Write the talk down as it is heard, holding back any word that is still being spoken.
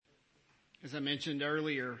As I mentioned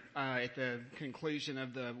earlier, at the conclusion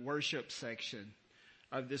of the worship section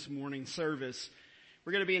of this morning's service,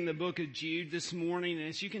 we're going to be in the book of Jude this morning. And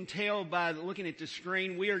as you can tell by looking at the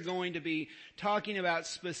screen, we are going to be talking about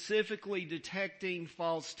specifically detecting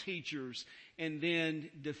false teachers and then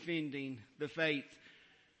defending the faith.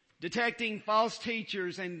 Detecting false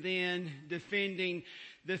teachers and then defending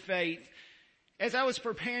the faith. As I was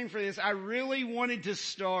preparing for this, I really wanted to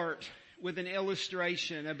start with an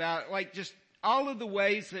illustration about just all of the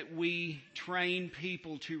ways that we train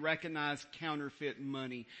people to recognize counterfeit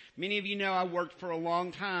money. Many of you know I worked for a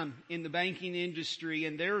long time in the banking industry,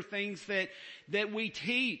 and there are things that we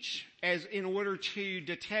teach as in order to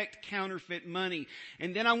detect counterfeit money.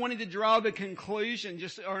 And then I wanted to draw the conclusion,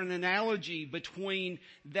 or an analogy between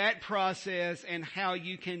that process and how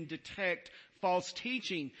you can detect false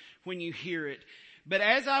teaching when you hear it. But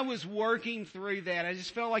as I was working through that, I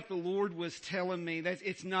just felt like the Lord was telling me that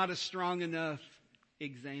it's not a strong enough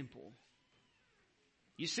example.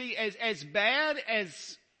 You see, as bad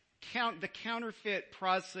as the counterfeit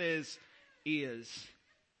process is,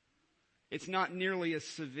 it's not nearly as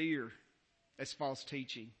severe as false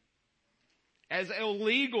teaching. As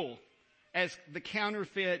illegal as the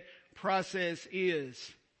counterfeit process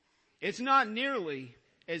is, it's not nearly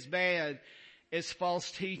as bad as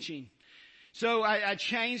false teaching. So I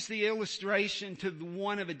changed the illustration to the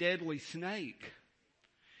one of a deadly snake.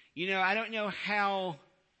 You know, I don't know how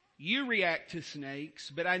you react to snakes,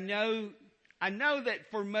 but I know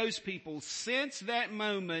that for most people, since that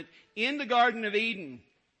moment in the Garden of Eden,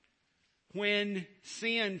 when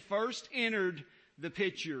sin first entered the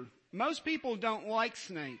picture, most people don't like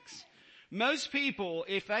snakes. Most people,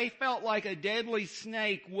 if they felt like a deadly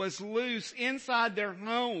snake was loose inside their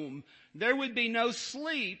home, there would be no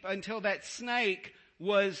sleep until that snake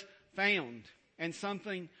was found and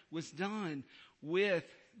something was done with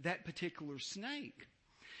that particular snake.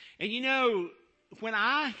 And you know, when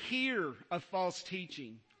I hear of false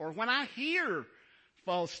teaching, or when I hear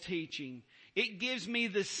false teaching, it gives me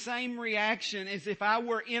the same reaction as if I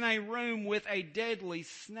were in a room with a deadly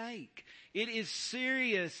snake. It is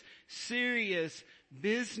serious, serious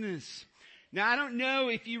business. Now, I don't know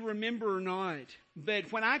if you remember or not,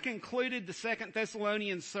 but when I concluded the 2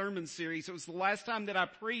 Thessalonians sermon series, it was the last time that I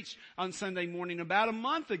preached on Sunday morning, about a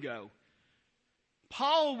month ago.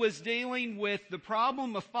 Paul was dealing with the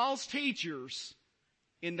problem of false teachers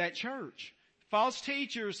in that church. False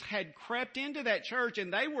teachers had crept into that church,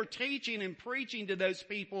 and they were teaching and preaching to those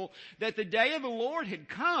people that the day of the Lord had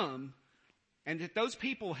come and that those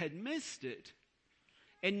people had missed it.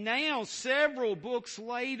 And now, several books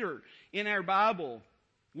later in our Bible,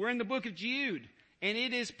 we're in the book of Jude, and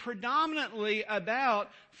it is predominantly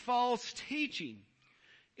about false teaching.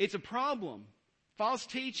 It's a problem. False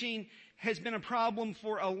teaching has been a problem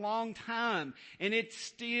for a long time, and it's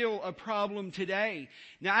still a problem today.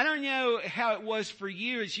 Now, I don't know how it was for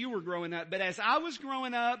you as you were growing up, but as I was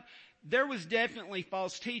growing up, there was definitely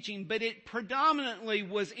false teaching, but it predominantly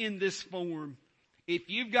was in this form. If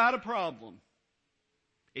you've got a problem,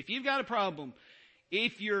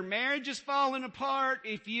 if your marriage is falling apart,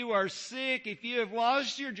 if you are sick, if you have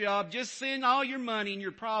lost your job, just send all your money and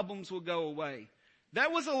your problems will go away.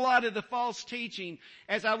 That was a lot of the false teaching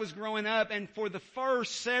as I was growing up and for the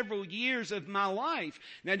first several years of my life.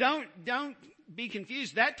 Now don't be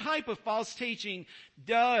confused. That type of false teaching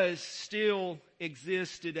does still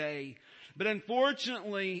exist today. But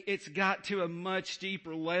unfortunately, it's got to a much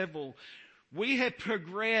deeper level. We have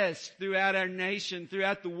progressed throughout our nation,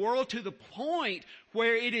 throughout the world, to the point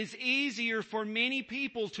where it is easier for many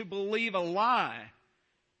people to believe a lie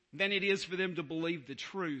than it is for them to believe the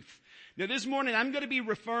truth. Now this morning I'm going to be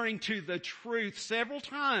referring to the truth several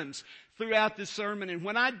times throughout the sermon. And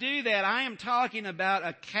when I do that, I am talking about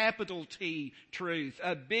a capital T truth,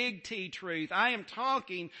 a big T truth. I am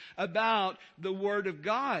talking about the Word of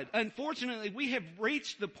God. Unfortunately, we have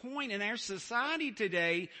reached the point in our society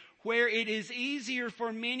today where it is easier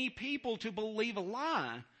for many people to believe a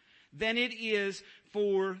lie than it is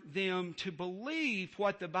for them to believe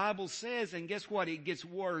what the Bible says. And guess what? It gets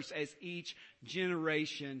worse as each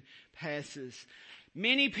generation passes.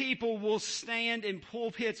 Many people will stand in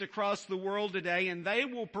pulpits across the world today and they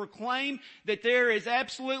will proclaim that there is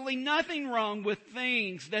absolutely nothing wrong with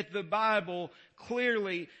things that the Bible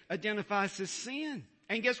clearly identifies as sin.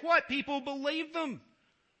 And guess what? People believe them.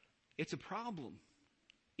 It's a problem.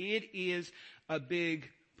 It is a big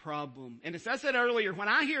problem. And as I said earlier, when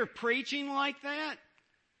I hear preaching like that,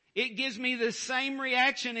 it gives me the same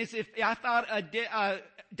reaction as if I thought a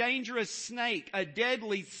dangerous snake, a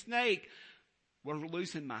deadly snake, were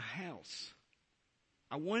loose in my house.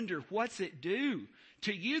 I wonder, what's it do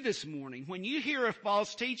to you this morning? When you hear of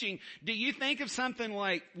false teaching, do you think of something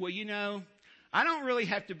like, well, I don't really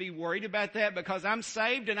have to be worried about that because I'm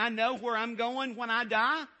saved and I know where I'm going when I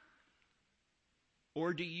die?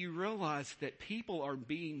 Or do you realize that people are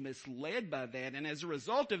being misled by that, and as a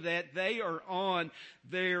result of that, they are on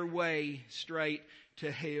their way straight to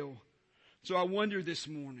hell? So I wonder this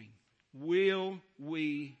morning, will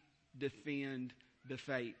we defend the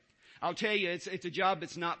faith? I'll tell you, it's a job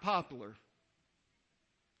that's not popular.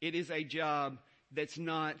 It is a job that's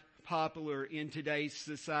not popular in today's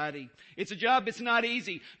society. It's a job that's not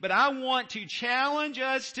easy, but I want to challenge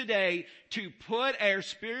us today to put our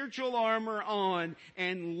spiritual armor on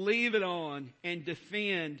and leave it on and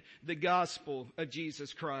defend the gospel of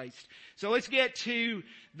Jesus Christ. So let's get to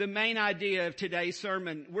the main idea of today's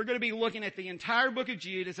sermon. We're going to be looking at the entire book of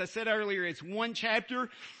Jude. As I said earlier, it's one chapter.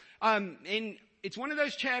 And it's one of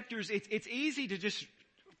those chapters, it's easy to just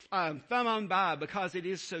thumb on by because it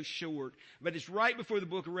is so short, but it's right before the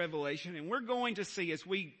book of Revelation, and we're going to see as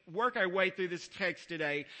we work our way through this text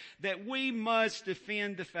today that we must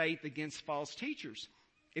defend the faith against false teachers.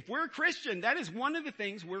 If we're a Christian, that is one of the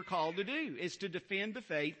things we're called to do, is to defend the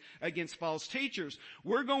faith against false teachers.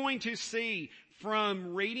 We're going to see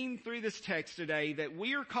from reading through this text today that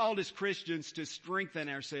we are called as Christians to strengthen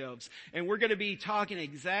ourselves. And we're going to be talking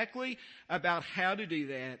exactly about how to do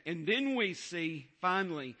that. And then we see,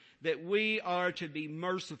 finally, that we are to be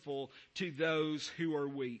merciful to those who are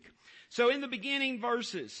weak. So in the beginning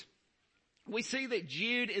verses, we see that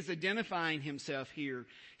Jude is identifying himself here.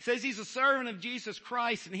 He says he's a servant of Jesus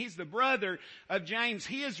Christ and he's the brother of James.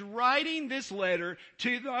 He is writing this letter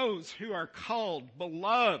to those who are called,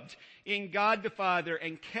 beloved in God the Father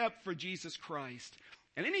and kept for Jesus Christ.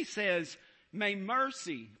 And then he says, may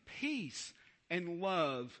mercy, peace, and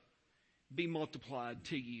love be multiplied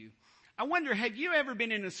to you. I wonder, have you ever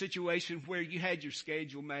been in a situation where you had your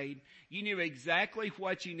schedule made? You knew exactly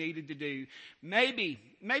what you needed to do. Maybe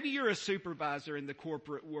you're a supervisor in the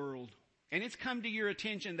corporate world, and it's come to your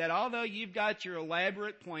attention that although you've got your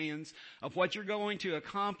elaborate plans of what you're going to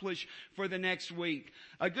accomplish for the next week,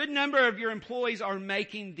 a good number of your employees are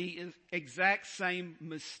making the exact same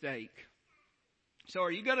mistake. So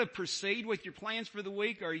are you going to proceed with your plans for the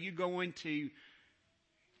week, or are you going to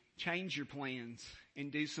change your plans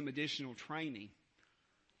and do some additional training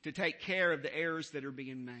to take care of the errors that are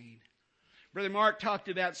being made? Brother Mark talked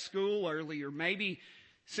about school earlier. Maybe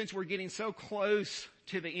since we're getting so close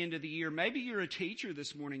to the end of the year, maybe you're a teacher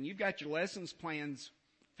this morning. You've got your lessons plans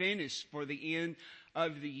finished for the end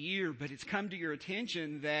of the year, but it's come to your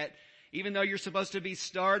attention that even though you're supposed to be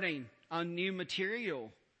starting on new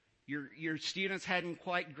material, your students hadn't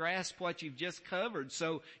quite grasped what you've just covered,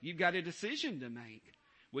 so you've got a decision to make.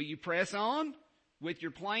 Will you press on with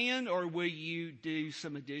your plan, or will you do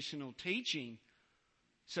some additional teaching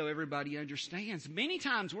so everybody understands? Many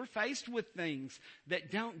times we're faced with things that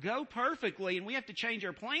don't go perfectly and we have to change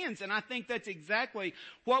our plans, and I think that's exactly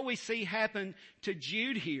what we see happen to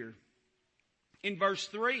Jude here. In verse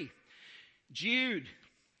 3, Jude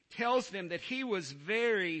tells them that he was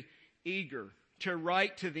very eager to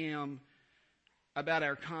write to them about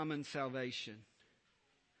our common salvation.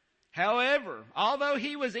 However, although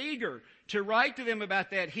he was eager to write to them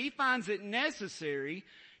about that, he finds it necessary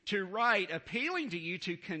to write appealing to you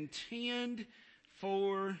to contend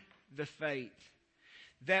for the faith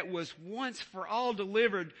that was once for all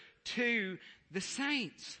delivered to the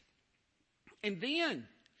saints. And then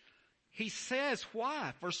he says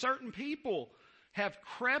why. For certain people have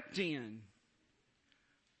crept in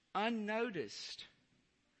unnoticed,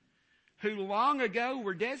 who long ago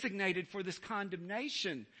were designated for this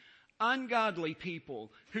condemnation. Ungodly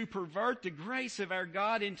people who pervert the grace of our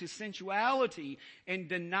God into sensuality and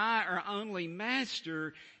deny our only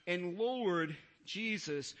Master and Lord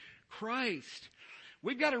Jesus Christ.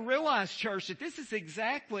 We've got to realize, church, that this is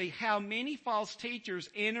exactly how many false teachers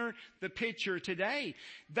enter the picture today.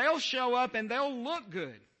 They'll show up and they'll look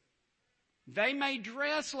good. They may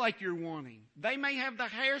dress like you're wanting. They may have the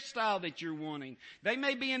hairstyle that you're wanting. They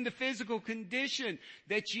may be in the physical condition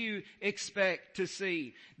that you expect to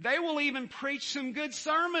see. They will even preach some good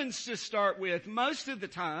sermons to start with most of the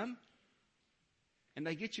time. And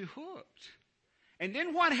they get you hooked. And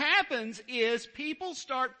then what happens is people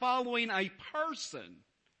start following a person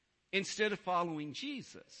instead of following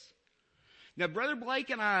Jesus. Now, Brother Blake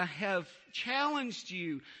and I have challenged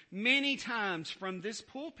you many times from this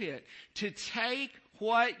pulpit to take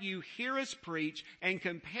what you hear us preach and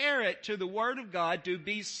compare it to the Word of God to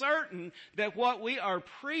be certain that what we are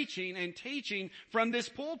preaching and teaching from this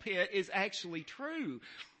pulpit is actually true.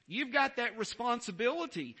 You've got that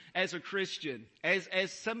responsibility as a Christian,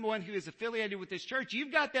 as someone who is affiliated with this church.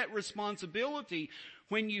 You've got that responsibility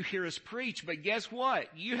when you hear us preach. But guess what?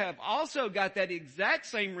 You have also got that exact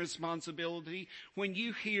same responsibility when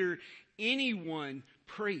you hear anyone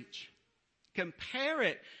preach. Compare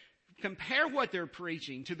it. Compare what they're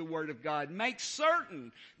preaching to the Word of God. Make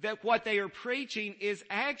certain that what they are preaching is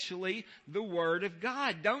actually the Word of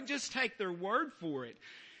God. Don't just take their word for it.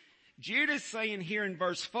 Jude is saying here in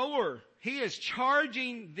verse 4, he is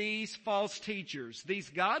charging these false teachers, these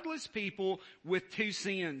godless people, with two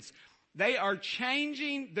sins. They are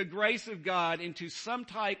changing the grace of God into some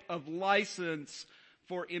type of license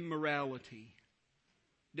for immorality.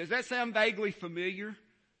 Does that sound vaguely familiar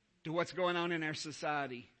to what's going on in our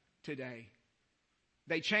society today?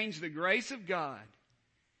 They change the grace of God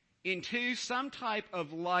into some type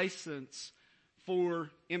of license for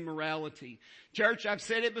immorality. Church, I've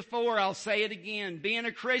said it before, I'll say it again. Being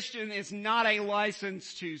a Christian is not a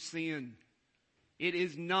license to sin. It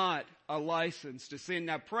is not a license to sin.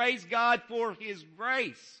 Now, praise God for His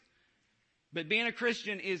grace. But being a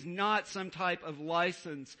Christian is not some type of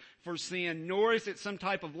license for sin, nor is it some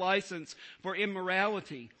type of license for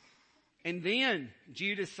immorality. And then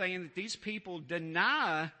Jude is saying that these people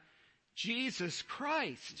deny Jesus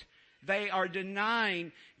Christ. They are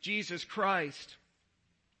denying Jesus Christ.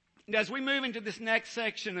 And as we move into this next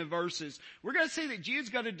section of verses, we're going to see that Jude's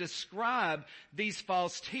going to describe these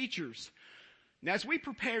false teachers. Now, as we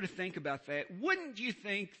prepare to think about that, wouldn't you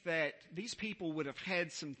think that these people would have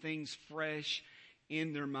had some things fresh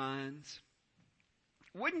in their minds?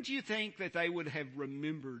 Wouldn't you think that they would have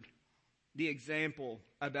remembered the example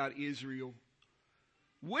about Israel?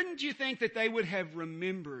 Wouldn't you think that they would have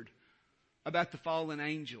remembered about the fallen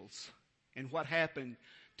angels and what happened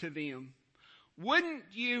to them? Wouldn't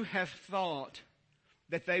you have thought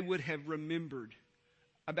that they would have remembered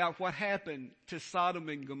about what happened to Sodom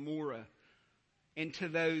and Gomorrah and to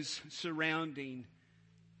those surrounding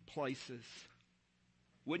places?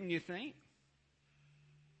 Wouldn't you think?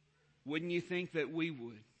 Wouldn't you think that we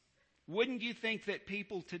would? Wouldn't you think that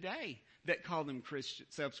people today that call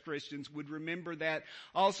themselves Christians would remember that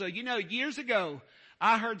also? You know, years ago,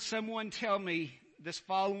 I heard someone tell me this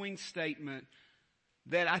following statement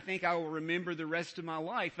that I think I will remember the rest of my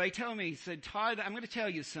life. They tell me, he said, Todd, I'm going to tell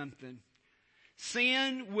you something.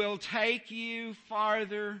 Sin will take you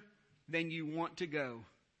farther than you want to go.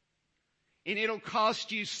 And it'll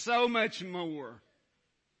cost you so much more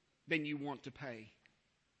than you want to pay.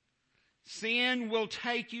 Sin will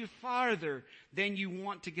take you farther than you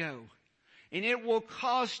want to go. And it will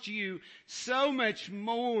cost you so much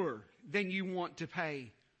more than you want to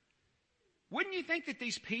pay. Wouldn't you think that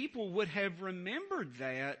these people would have remembered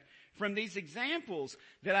that from these examples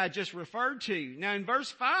that I just referred to? Now in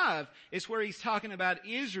verse 5 is where he's talking about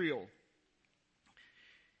Israel.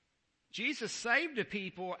 Jesus saved a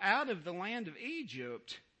people out of the land of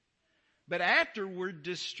Egypt, but afterward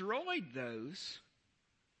destroyed those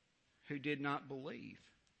who did not believe.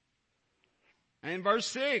 And in verse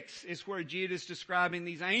 6 is where Jude is describing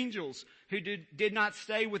these angels who did not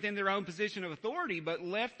stay within their own position of authority, but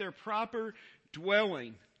left their proper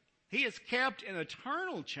dwelling. He is kept in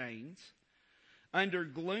eternal chains under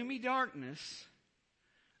gloomy darkness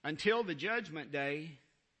until the judgment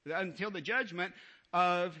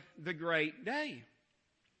of the great day.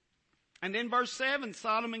 And then verse 7,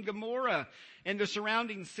 Sodom and Gomorrah and the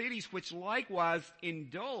surrounding cities, which likewise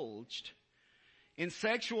indulged in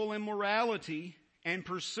sexual immorality and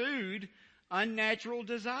pursued unnatural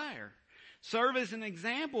desire, serve as an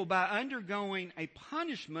example by undergoing a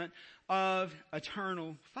punishment of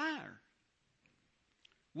eternal fire.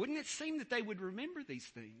 Wouldn't it seem that they would remember these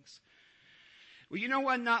things? Well, you know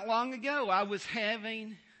what? Not long ago, I was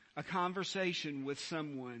having a conversation with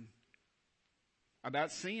someone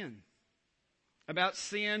about sin. About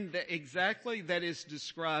sin that is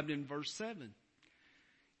described in verse 7.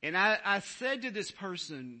 And I said to this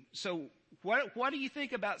person, so what do you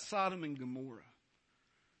think about Sodom and Gomorrah?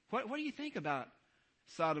 What do you think about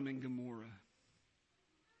Sodom and Gomorrah?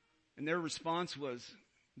 And their response was,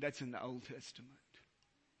 that's in the Old Testament.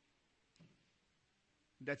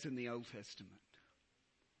 That's in the Old Testament.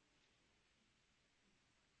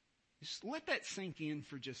 Just let that sink in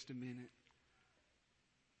for just a minute.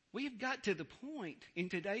 We have got to the point in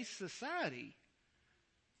today's society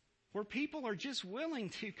where people are just willing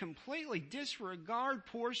to completely disregard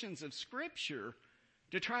portions of Scripture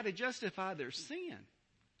to try to justify their sin.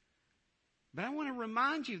 But I want to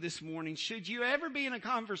remind you this morning, should you ever be in a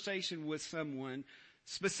conversation with someone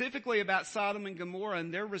specifically about Sodom and Gomorrah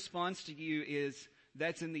and their response to you is,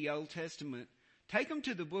 that's in the Old Testament, Take them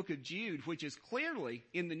to the book of Jude, which is clearly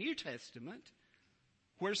in the New Testament,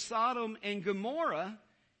 where Sodom and Gomorrah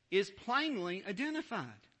is plainly identified.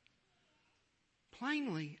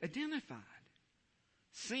 Plainly identified.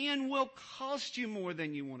 Sin will cost you more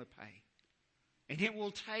than you want to pay. And it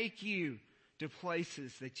will take you to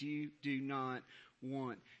places that you do not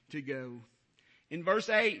want to go. In verse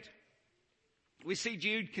 8, we see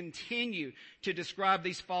Jude continue to describe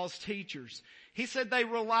these false teachers. He said they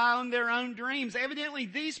rely on their own dreams. Evidently,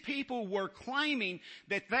 these people were claiming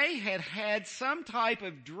that they had had some type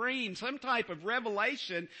of dream, some type of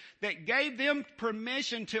revelation that gave them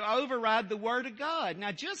permission to override the Word of God.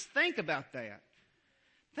 Now just think about that.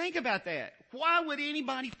 Think about that. Why would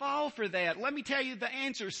anybody fall for that? Let me tell you the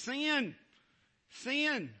answer. Sin.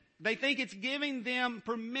 Sin. They think it's giving them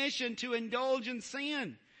permission to indulge in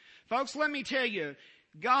sin. Folks, let me tell you,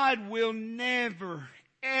 God will never,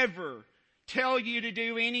 ever tell you to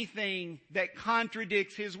do anything that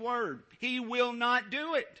contradicts His Word. He will not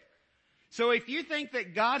do it. So if you think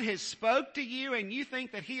that God has spoke to you and you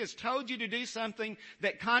think that He has told you to do something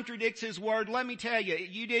that contradicts His Word, let me tell you,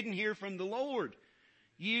 you didn't hear from the Lord.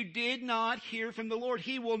 You did not hear from the Lord.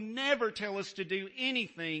 He will never tell us to do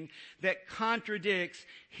anything that contradicts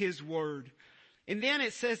His Word. And then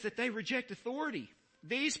it says that they reject authority.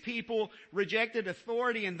 These people rejected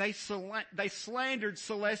authority and they slandered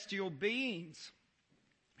celestial beings.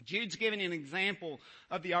 Jude's giving an example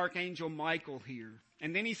of the archangel Michael here.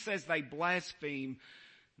 And then he says they blaspheme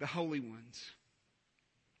the holy ones.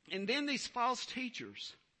 And then these false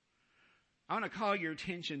teachers. I want to call your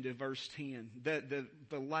attention to verse 10,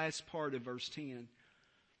 the last part of verse 10.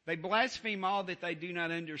 They blaspheme all that they do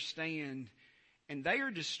not understand, and they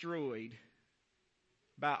are destroyed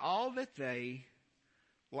by all that they,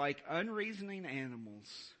 like unreasoning animals,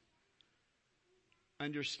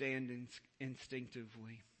 understand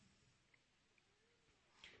instinctively.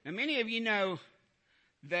 Now many of you know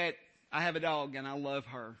that I have a dog and I love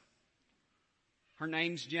her. Her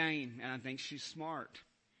name's Jane, and I think she's smart.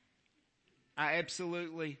 I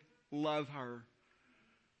absolutely love her.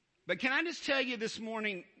 But can I just tell you this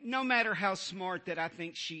morning, no matter how smart that I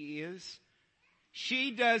think she is,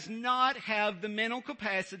 she does not have the mental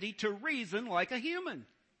capacity to reason like a human.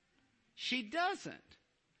 She doesn't.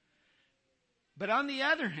 But on the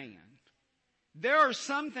other hand, there are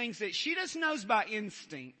some things that she just knows by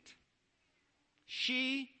instinct.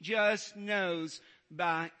 She just knows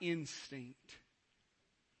by instinct.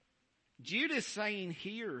 Jude is saying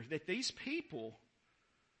here that these people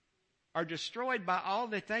are destroyed by all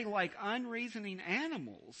that they, like unreasoning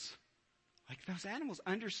animals, like those animals,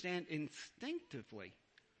 understand instinctively.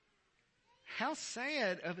 How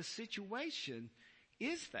sad of a situation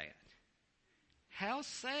is that? How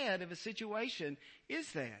sad of a situation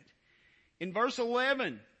is that? In verse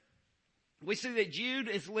 11, we see that Jude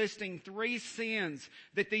is listing 3 sins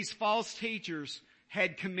that these false teachers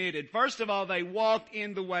had committed. First of all, they walked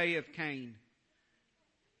in the way of Cain.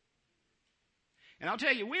 And I'll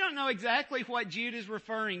tell you, we don't know exactly what Jude is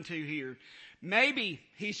referring to here. Maybe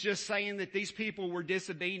he's just saying that these people were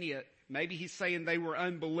disobedient. Maybe he's saying they were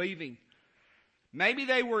unbelieving. Maybe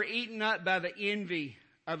they were eaten up by the envy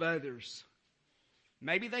of others.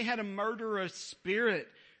 Maybe they had a murderous spirit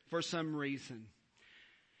for some reason.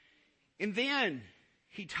 And then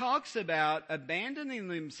he talks about abandoning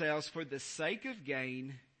themselves for the sake of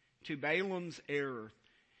gain to Balaam's error.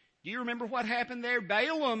 Do you remember what happened there?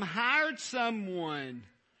 Balaam hired someone.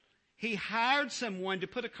 He hired someone to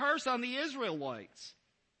put a curse on the Israelites.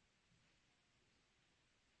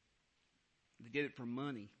 They did it for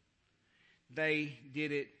money. They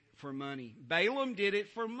did it for money. Balaam did it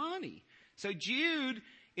for money. So Jude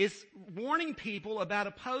is warning people about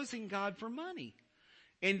opposing God for money.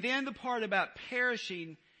 And then the part about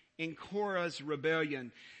perishing in Korah's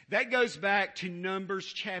rebellion. That goes back to Numbers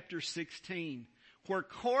chapter 16, where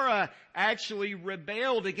Korah actually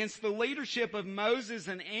rebelled against the leadership of Moses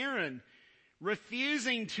and Aaron,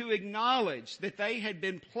 refusing to acknowledge that they had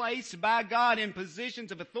been placed by God in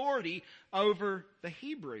positions of authority over the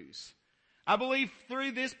Hebrews. I believe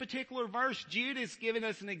through this particular verse, Jude is giving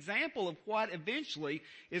us an example of what eventually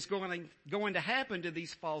is going to happen to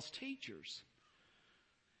these false teachers.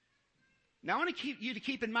 Now I want you to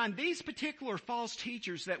keep in mind, these particular false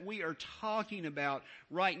teachers that we are talking about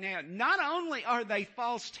right now, not only are they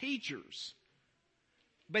false teachers,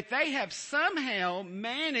 but they have somehow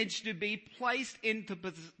managed to be placed into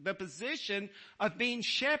the position of being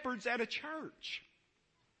shepherds at a church.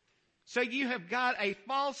 So you have got a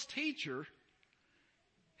false teacher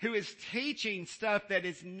who is teaching stuff that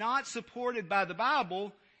is not supported by the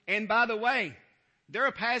Bible, and by the way, they're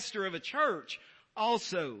a pastor of a church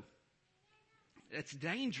also. That's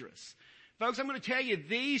dangerous. Folks, I'm going to tell you,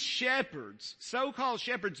 these shepherds, so-called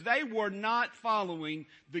shepherds, they were not following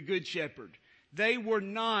the Good Shepherd. They were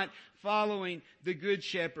not following the Good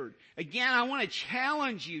Shepherd. Again, I want to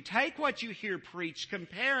challenge you. Take what you hear preached,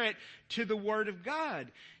 compare it to the Word of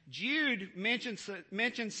God. Jude mentions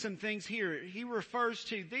some things here. He refers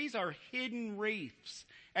to, these are hidden wreaths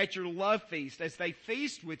at your love feast as they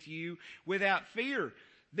feast with you without fear.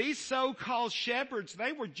 These so-called shepherds,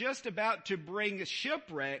 they were just about to bring a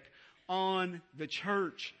shipwreck on the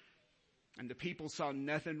church. And the people saw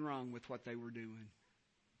nothing wrong with what they were doing.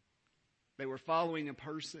 They were following a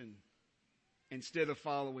person instead of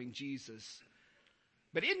following Jesus.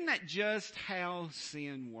 But isn't that just how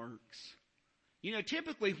sin works? You know,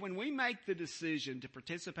 typically when we make the decision to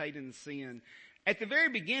participate in sin, at the very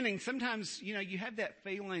beginning, sometimes, you know, you have that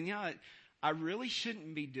feeling, you know, I really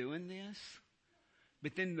shouldn't be doing this.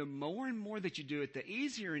 But then the more and more that you do it, the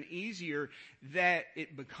easier and easier that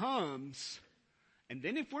it becomes. And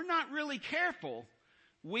then if we're not really careful,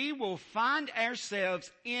 we will find ourselves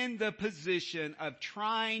in the position of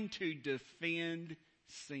trying to defend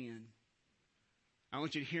sin. I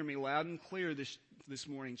want you to hear me loud and clear this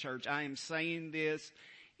morning, church. I am saying this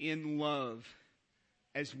in love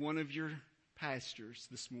as one of your pastors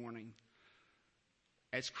this morning.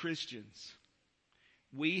 As Christians,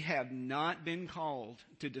 we have not been called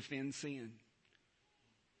to defend sin.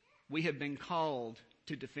 We have been called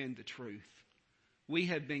to defend the truth. We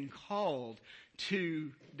have been called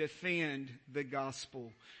to defend the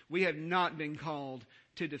gospel. We have not been called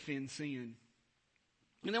to defend sin.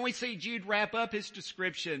 And then we see Jude wrap up his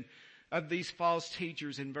description of these false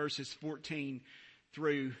teachers in verses 14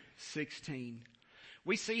 through 16.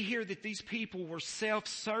 We see here that these people were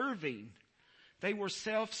self-serving. They were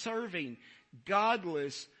self-serving,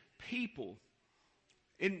 godless people.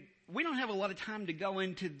 And we don't have a lot of time to go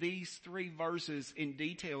into these 3 verses in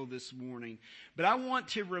detail this morning. But I want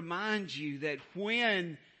to remind you that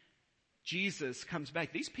when Jesus comes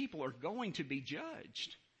back, these people are going to be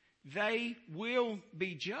judged. They will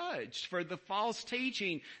be judged for the false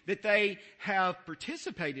teaching that they have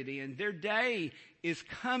participated in. Their day is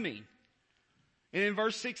coming. And in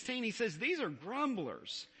verse 16 he says, these are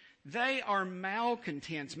grumblers. They are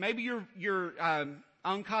malcontents. Maybe your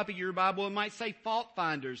own copy of your Bible, it might say fault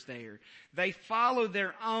finders there. They follow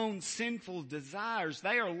their own sinful desires.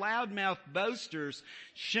 They are loudmouth boasters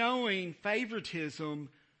showing favoritism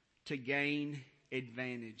to gain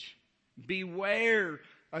advantage. Beware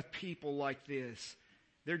of people like this.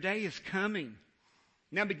 Their day is coming.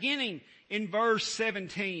 Now beginning in verse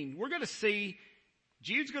 17, we're going to see,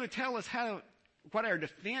 Jude's going to tell us what our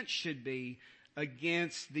defense should be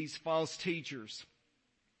against these false teachers.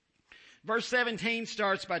 Verse 17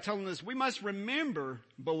 starts by telling us, we must remember,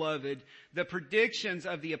 beloved, the predictions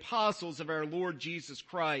of the apostles of our Lord Jesus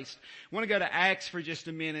Christ. I want to go to Acts for just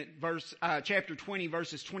a minute, chapter 20,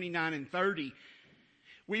 verses 29 and 30.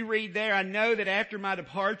 We read there, I know that after my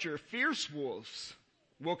departure, fierce wolves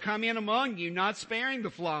will come in among you, not sparing the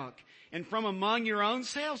flock. And from among your own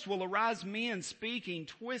selves will arise men speaking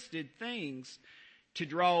twisted things to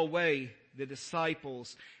draw away the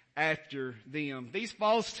disciples after them. These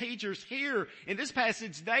false teachers here in this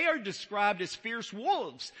passage, they are described as fierce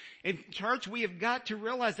wolves. In church, we have got to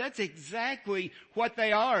realize that's exactly what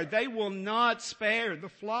they are. They will not spare the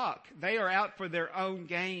flock. They are out for their own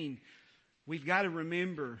gain. We've got to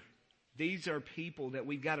remember these are people that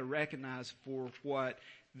we've got to recognize for what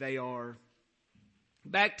they are.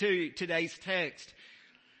 Back to today's text.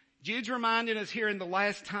 Jude's reminding us here in the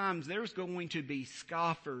last times there's going to be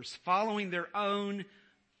scoffers following their own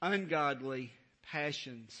ungodly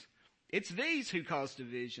passions. It's these who cause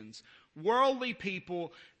divisions. Worldly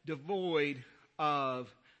people devoid of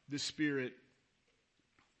the Spirit.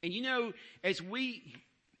 And you know, as we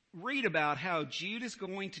read about how Jude is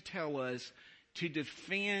going to tell us to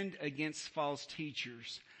defend against false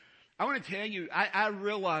teachers, I want to tell you, I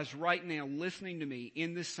realize right now, listening to me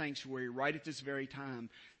in this sanctuary, right at this very time,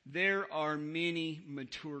 there are many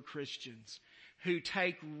mature Christians who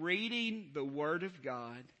take reading the Word of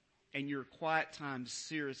God and your quiet time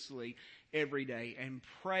seriously every day. And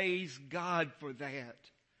praise God for that.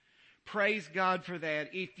 Praise God for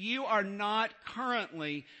that. If you are not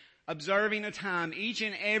currently observing a time each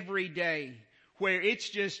and every day where it's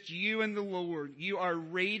just you and the Lord, you are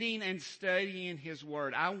reading and studying His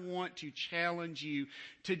Word, I want to challenge you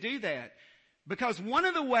to do that. Because one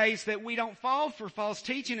of the ways that we don't fall for false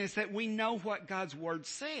teaching is that we know what God's Word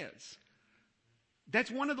says. That's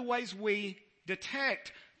one of the ways we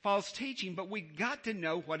detect false teaching, but we got to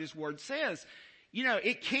know what His Word says. You know,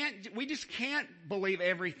 we just can't believe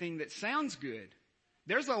everything that sounds good.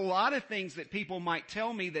 There's a lot of things that people might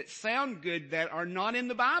tell me that sound good that are not in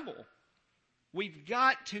the Bible. We've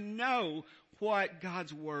got to know what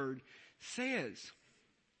God's Word says.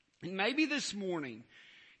 And maybe this morning,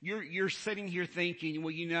 you're sitting here thinking,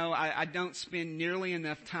 well, I don't spend nearly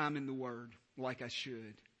enough time in the Word like I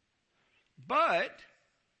should. But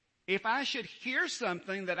if I should hear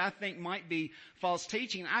something that I think might be false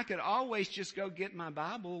teaching, I could always just go get my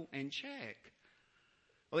Bible and check.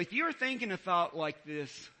 Well, if you're thinking a thought like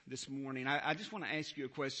this morning, I just want to ask you a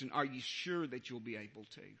question. Are you sure that you'll be able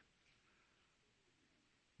to?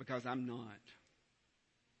 Because I'm not.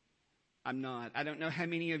 I don't know how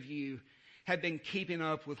many of you have been keeping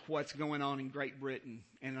up with what's going on in Great Britain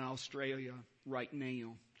and in Australia right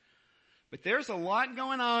now. But there's a lot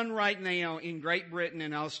going on right now in Great Britain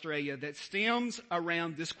and Australia that stems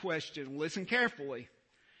around this question. Listen carefully.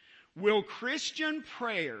 Will Christian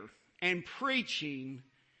prayer and preaching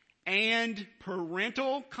and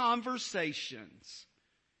parental conversations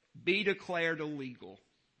be declared illegal?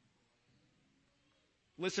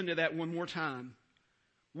 Listen to that one more time.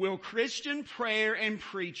 Will Christian prayer and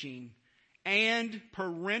preaching and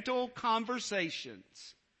parental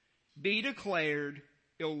conversations be declared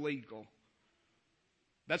illegal?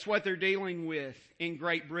 That's what they're dealing with in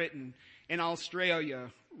Great Britain and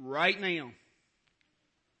Australia right now.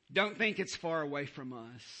 Don't think it's far away from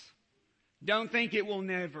us. Don't think it will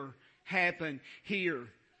never happen here.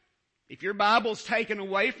 If your Bible's taken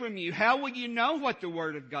away from you, how will you know what the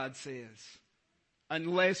Word of God says?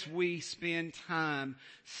 Unless we spend time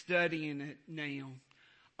studying it now.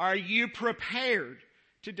 Are you prepared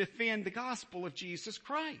to defend the gospel of Jesus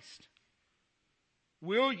Christ?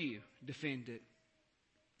 Will you defend it?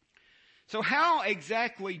 So how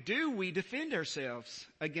exactly do we defend ourselves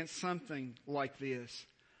against something like this?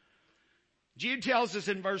 Jude tells us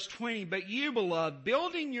in verse 20, but you, beloved,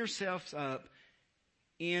 building yourselves up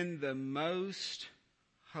in the most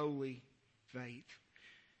holy faith.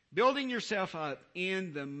 Building yourself up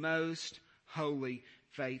in the most holy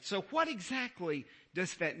faith. So what exactly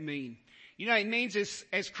does that mean? It means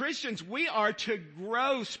as Christians, we are to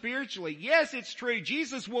grow spiritually. Yes, it's true.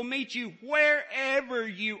 Jesus will meet you wherever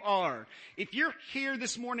you are. If you're here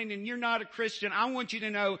this morning and you're not a Christian, I want you to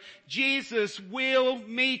know Jesus will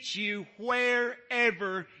meet you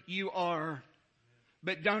wherever you are.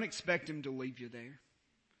 But don't expect Him to leave you there.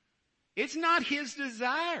 It's not His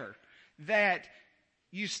desire that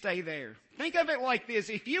you stay there. Think of it like this.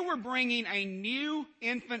 If you were bringing a new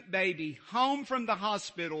infant baby home from the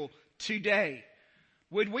hospital today,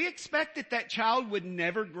 would we expect that child would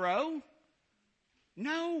never grow?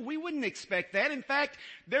 No, we wouldn't expect that. In fact,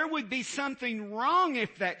 there would be something wrong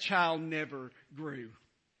if that child never grew.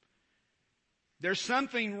 There's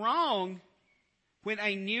something wrong when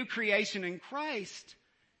a new creation in Christ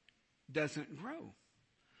doesn't grow.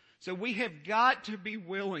 So we have got to be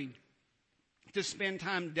willing to spend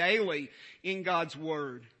time daily in God's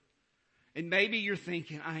Word. And maybe you're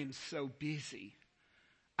thinking, I am so busy.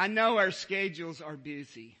 I know our schedules are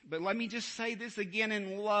busy, but let me just say this again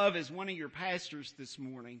in love as one of your pastors this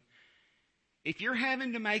morning. If you're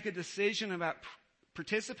having to make a decision about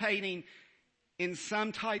participating in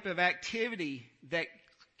some type of activity that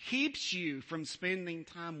keeps you from spending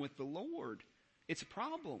time with the Lord, it's a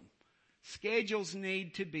problem. Schedules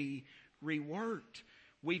need to be reworked.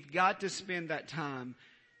 We've got to spend that time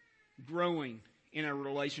growing in our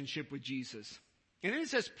relationship with Jesus. And then it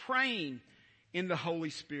says praying in the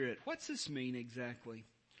Holy Spirit. What's this mean exactly?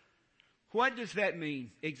 What does that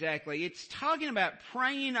mean exactly? It's talking about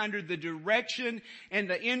praying under the direction and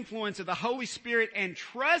the influence of the Holy Spirit and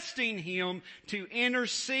trusting Him to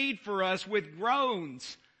intercede for us with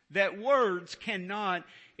groans that words cannot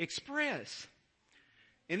express.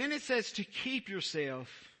 And then it says to keep yourself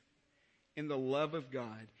in the love of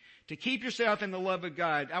God. To keep yourself in the love of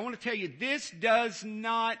God. I want to tell you, this does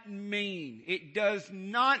not mean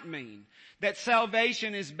that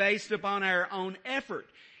salvation is based upon our own effort.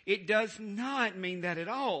 It does not mean that at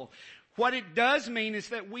all. What it does mean is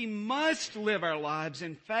that we must live our lives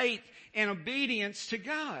in faith and obedience to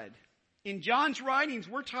God. In John's writings,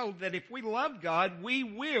 we're told that if we love God, we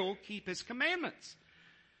will keep His commandments.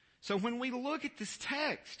 So when we look at this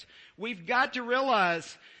text, we've got to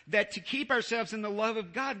realize that to keep ourselves in the love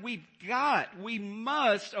of God, we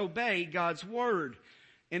must obey God's Word.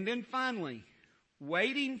 And then finally,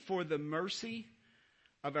 waiting for the mercy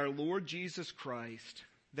of our Lord Jesus Christ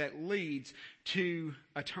that leads to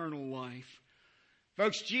eternal life.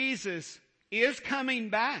 Folks, Jesus is coming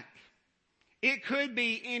back. It could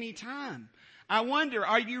be any time. I wonder,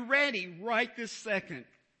 are you ready right this second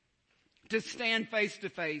to stand face to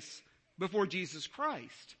face before Jesus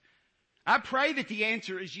Christ? I pray that the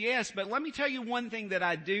answer is yes, but let me tell you one thing that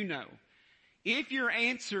I do know. If your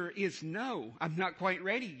answer is no, I'm not quite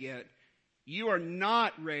ready yet, you are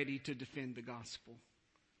not ready to defend the gospel.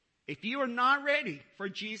 If you are not ready for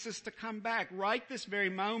Jesus to come back right this very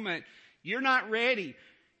moment, you're not ready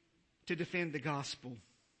to defend the gospel.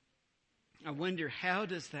 I wonder, how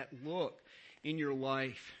does that look in your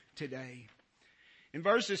life today? In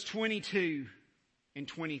verses 22 and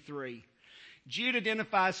 23, Jude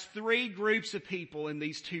identifies three groups of people in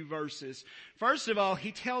these two verses. First of all,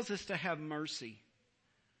 he tells us to have mercy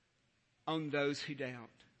on those who doubt.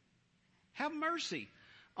 Have mercy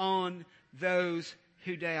on those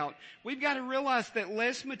who doubt. We've got to realize that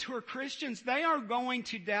less mature Christians, they are going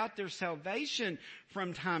to doubt their salvation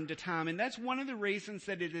from time to time. And that's one of the reasons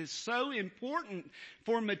that it is so important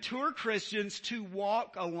for mature Christians to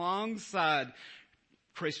walk alongside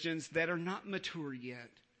Christians that are not mature yet,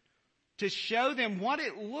 to show them what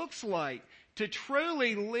it looks like to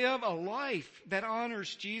truly live a life that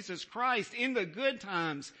honors Jesus Christ in the good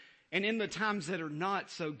times and in the times that are not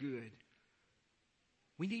so good.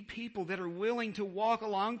 We need people that are willing to walk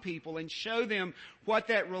along people and show them what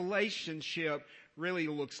that relationship really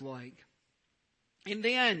looks like. And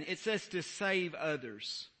then it says to save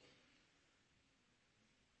others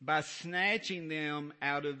by snatching them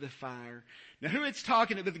out of the fire. Now who it's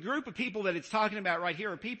talking about, the group of people that it's talking about right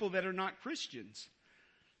here are people that are not Christians.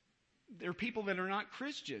 They're people that are not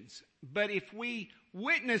Christians. But if we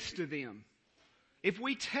witness to them, if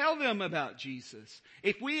we tell them about Jesus,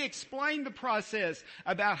 if we explain the process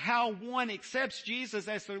about how one accepts Jesus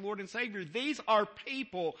as their Lord and Savior, these are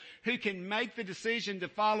people who can make the decision to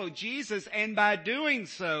follow Jesus, and by doing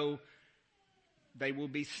so, they will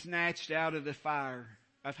be snatched out of the fire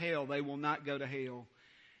of hell. They will not go to hell.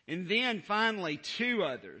 And then finally, to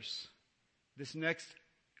others, this next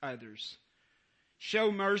others,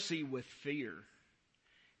 show mercy with fear,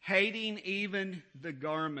 hating even the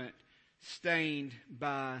garment stained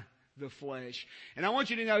by the flesh. And I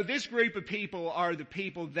want you to know this group of people are the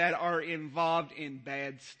people that are involved in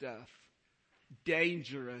bad stuff,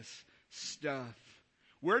 dangerous stuff.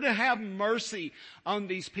 We're to have mercy on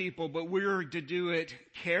these people, but we're to do it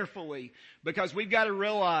carefully, because we've got to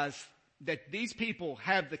realize that these people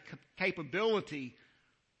have the capability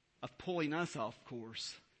of pulling us off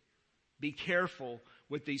course. Be careful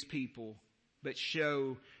with these people, but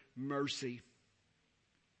show mercy.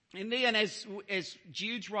 And then as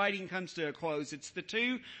Jude's writing comes to a close, it's the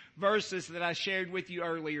two verses that I shared with you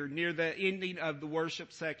earlier near the ending of the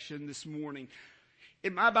worship section this morning.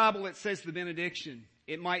 In my Bible it says the benediction.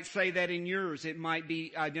 It might say that in yours. It might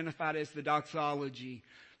be identified as the doxology.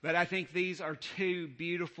 But I think these are two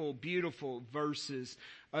beautiful, beautiful verses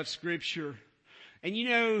of Scripture. And you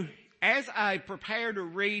know, as I prepare to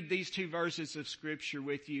read these two verses of Scripture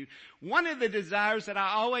with you, one of the desires that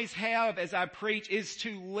I always have as I preach is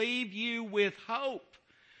to leave you with hope.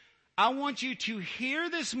 I want you to hear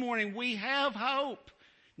this morning, we have hope.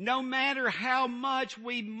 No matter how much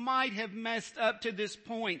we might have messed up to this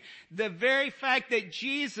point, the very fact that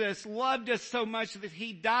Jesus loved us so much that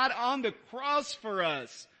He died on the cross for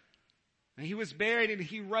us, and He was buried and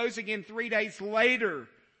He rose again 3 days later,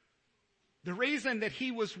 the reason that He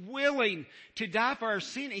was willing to die for our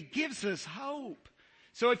sin, it gives us hope.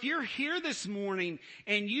 So if you're here this morning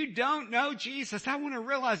and you don't know Jesus, I want to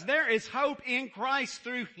realize there is hope in Christ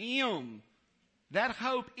through Him. That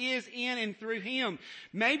hope is in and through Him.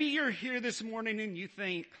 Maybe you're here this morning and you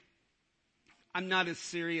think, I'm not as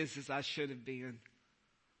serious as I should have been.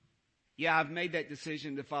 Yeah, I've made that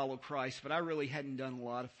decision to follow Christ, but I really hadn't done a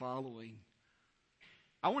lot of following.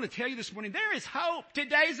 I want to tell you this morning, there is hope.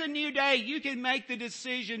 Today's a new day. You can make the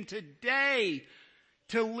decision today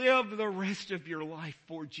to live the rest of your life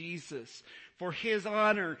for Jesus, for His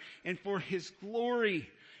honor and for His glory.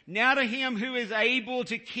 Now to Him who is able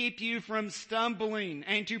to keep you from stumbling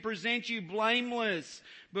and to present you blameless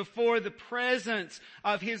before the presence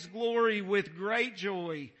of His glory with great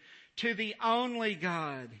joy, to the only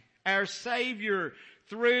God, our Savior,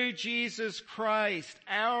 through Jesus Christ,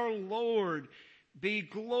 our Lord, be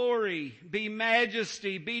glory, be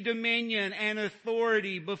majesty, be dominion and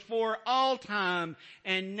authority before all time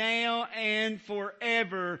and now and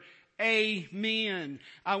forever. Amen.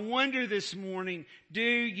 I wonder this morning, do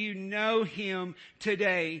you know Him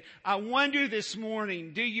today? I wonder this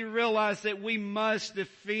morning, do you realize that we must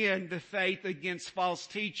defend the faith against false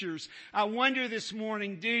teachers? I wonder this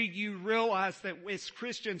morning, do you realize that as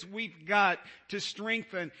Christians we've got to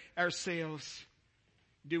strengthen ourselves?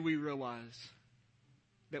 Do we realize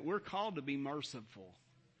that we're called to be merciful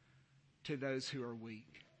to those who are weak?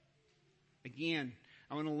 Again,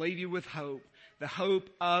 I want to leave you with hope the hope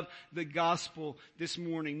of the gospel this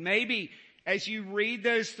morning. Maybe as you read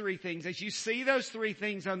those three things, as you see those three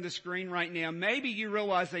things on the screen right now, maybe you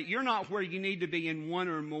realize that you're not where you need to be in one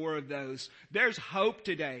or more of those. There's hope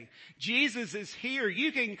today. Jesus is here.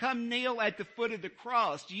 You can come kneel at the foot of the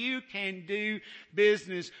cross. You can do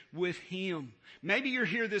business with Him. Maybe you're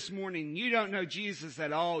here this morning. You don't know Jesus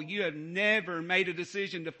at all. You have never made a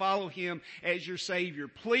decision to follow Him as your Savior.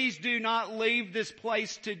 Please do not leave this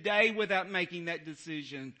place today without making that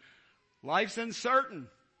decision. Life's uncertain.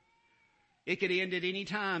 It could end at any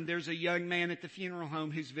time. There's a young man at the funeral home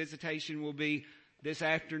whose visitation will be this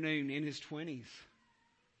afternoon in his 20s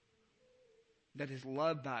that is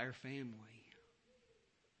loved by our family.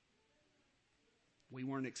 We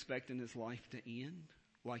weren't expecting his life to end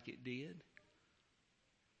like it did.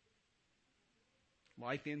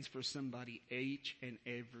 Life ends for somebody each and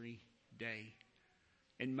every day.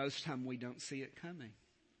 And most time we don't see it coming.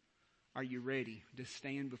 Are you ready to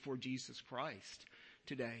stand before Jesus Christ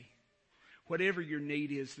today? Whatever your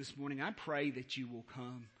need is this morning, I pray that you will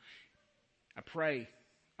come. I pray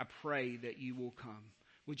that you will come.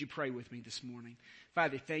 Would you pray with me this morning?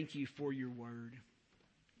 Father, thank you for your word.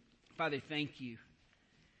 Father, thank you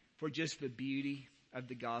for just the beauty of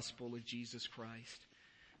the gospel of Jesus Christ.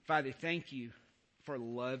 Father, thank you for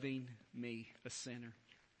loving me, a sinner.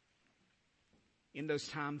 In those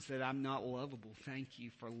times that I'm not lovable, thank you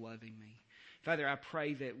for loving me. Father, I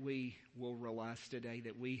pray that we will realize today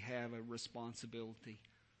that we have a responsibility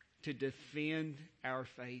to defend our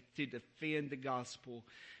faith, to defend the gospel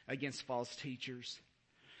against false teachers.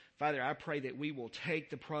 Father, I pray that we will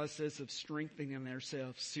take the process of strengthening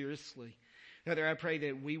ourselves seriously. Father, I pray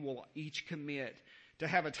that we will each commit to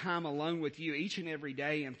have a time alone with you each and every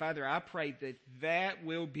day. And Father, I pray that that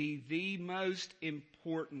will be the most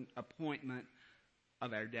important appointment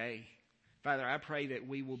of our day. Father, I pray that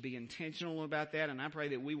we will be intentional about that, and I pray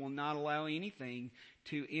that we will not allow anything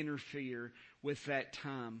to interfere with that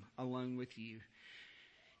time alone with you.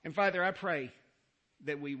 And Father, I pray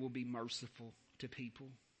that we will be merciful to people.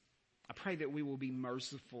 I pray that we will be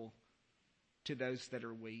merciful to those that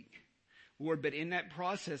are weak. Lord, but in that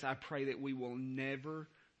process, I pray that we will never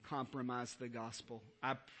compromise the gospel.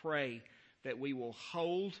 I pray that we will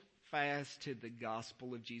hold fast to the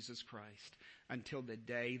gospel of Jesus Christ until the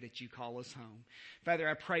day that you call us home. Father,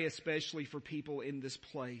 I pray especially for people in this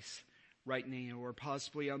place right now or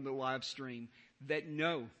possibly on the live stream that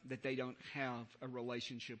know that they don't have a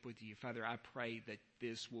relationship with you. Father, I pray that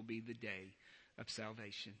this will be the day of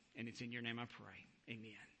salvation. And it's in your name I pray.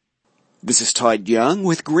 Amen. This is Todd Young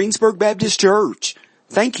with Greensburg Baptist Church.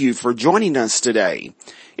 Thank you for joining us today.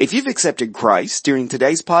 If you've accepted Christ during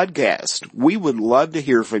today's podcast, we would love to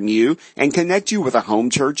hear from you and connect you with a home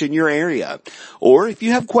church in your area. Or if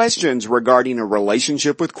you have questions regarding a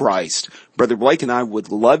relationship with Christ, Brother Blake and I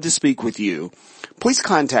would love to speak with you. Please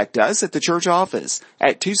contact us at the church office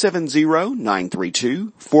at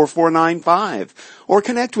 270-932-4495 or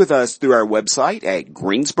connect with us through our website at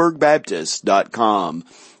greensburgbaptist.com.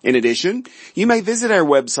 In addition, you may visit our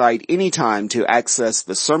website anytime to access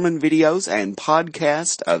the sermon videos and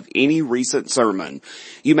podcast of any recent sermon.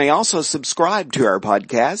 You may also subscribe to our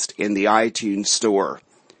podcast in the iTunes store.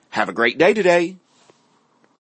 Have a great day today.